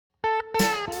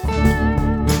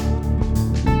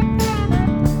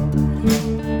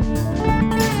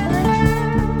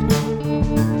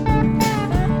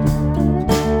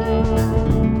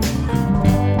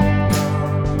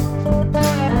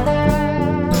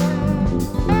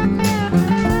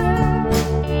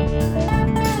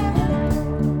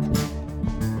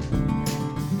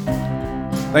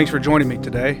Thanks for joining me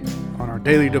today on our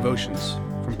daily devotions.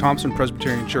 From Thompson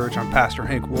Presbyterian Church, I'm Pastor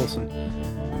Hank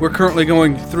Wilson. We're currently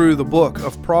going through the book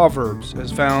of Proverbs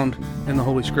as found in the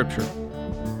Holy Scripture.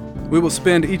 We will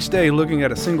spend each day looking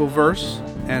at a single verse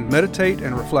and meditate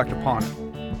and reflect upon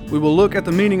it. We will look at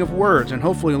the meaning of words and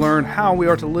hopefully learn how we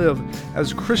are to live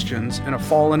as Christians in a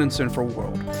fallen and sinful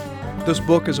world. This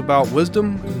book is about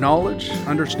wisdom, knowledge,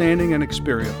 understanding, and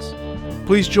experience.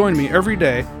 Please join me every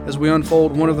day as we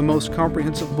unfold one of the most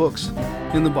comprehensive books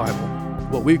in the Bible,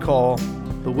 what we call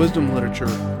the wisdom literature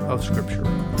of Scripture,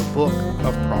 the book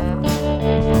of Proverbs.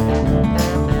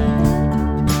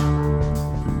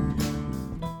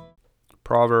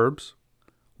 Proverbs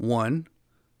 1,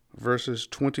 verses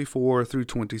 24 through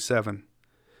 27.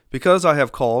 Because I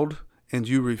have called, and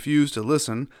you refuse to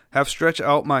listen, have stretched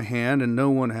out my hand, and no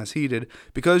one has heeded,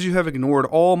 because you have ignored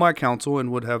all my counsel and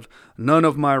would have none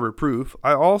of my reproof,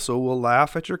 I also will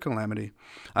laugh at your calamity.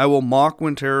 I will mock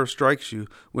when terror strikes you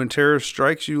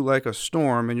like a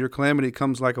storm, and your calamity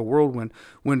comes like a whirlwind,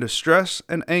 when distress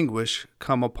and anguish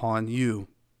come upon you.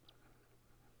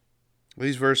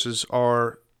 These verses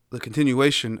are the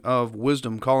continuation of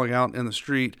wisdom calling out in the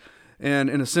street.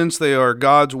 And in a sense, they are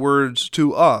God's words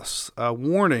to us, a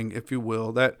warning, if you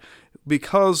will, that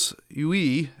because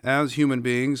we, as human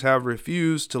beings, have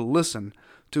refused to listen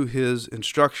to His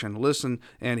instruction, listen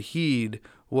and heed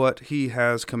what He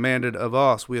has commanded of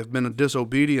us, we have been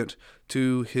disobedient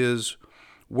to His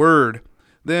word,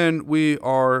 then we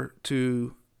are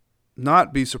to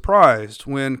not be surprised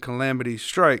when calamity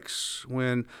strikes,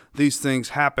 when these things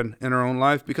happen in our own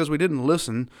life, because we didn't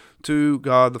listen to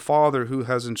God the Father, who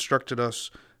has instructed us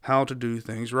how to do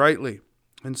things rightly.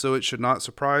 And so it should not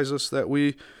surprise us that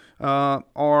we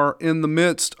are in the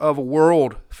midst of a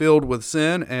world filled with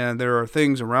sin, and there are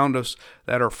things around us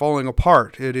that are falling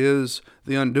apart. It is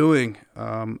the undoing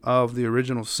of the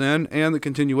original sin and the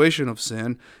continuation of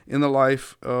sin in the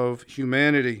life of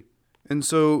humanity. And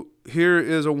so here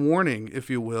is a warning, if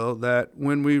you will, that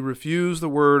when we refuse the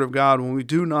word of God, when we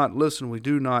do not listen, we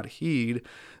do not heed,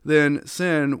 then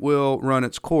sin will run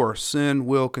its course. Sin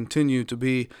will continue to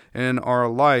be in our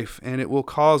life, and it will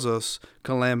cause us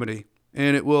calamity.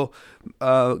 And it will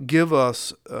give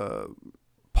us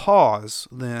pause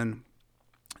then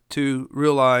to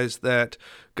realize that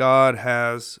God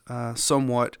has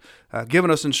somewhat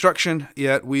given us instruction,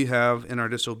 yet we have, in our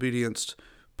disobedience,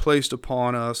 placed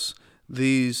upon us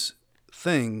these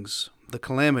things, the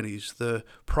calamities, the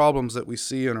problems that we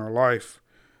see in our life,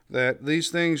 that these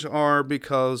things are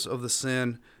because of the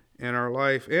sin in our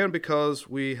life and because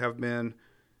we have been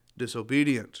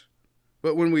disobedient.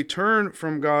 But when we turn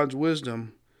from God's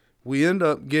wisdom, we end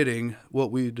up getting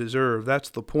what we deserve. That's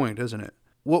the point, isn't it?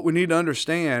 What we need to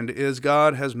understand is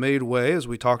God has made way, as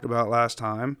we talked about last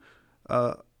time,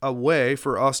 a way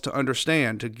for us to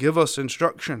understand, to give us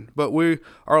instruction. But we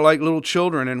are like little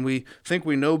children, and we think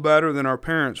we know better than our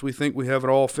parents. We think we have it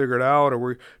all figured out, or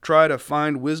we try to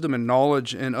find wisdom and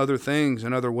knowledge in other things,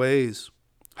 in other ways.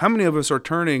 How many of us are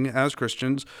turning, as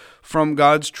Christians, from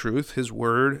God's truth, His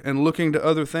Word, and looking to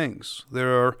other things?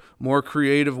 There are more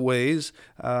creative ways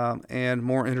and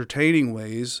more entertaining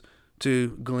ways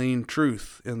to glean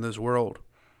truth in this world.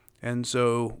 And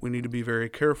so we need to be very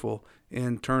careful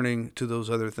in turning to those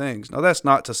other things. Now, that's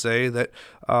not to say that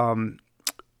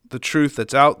the truth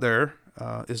that's out there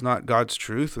is not God's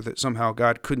truth, or that somehow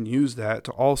God couldn't use that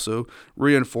to also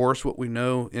reinforce what we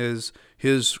know is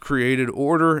His created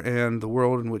order and the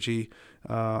world in which He,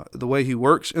 the way He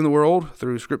works in the world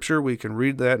through Scripture. We can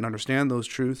read that and understand those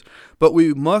truths. But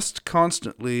we must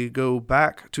constantly go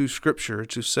back to Scripture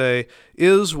to say,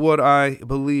 is what I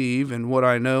believe and what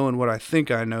I know and what I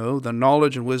think I know, the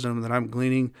knowledge and wisdom that I'm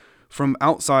gleaning from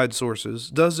outside sources,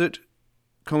 does it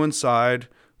coincide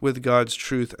with God's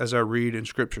truth as I read in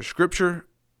Scripture? Scripture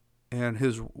and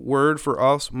His Word for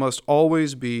us must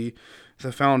always be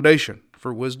the foundation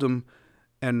for wisdom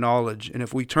and knowledge. And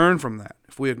if we turn from that,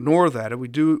 if we ignore that, if we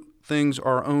do things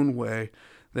our own way,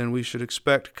 then we should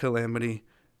expect calamity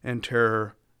and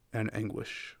terror and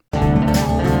anguish.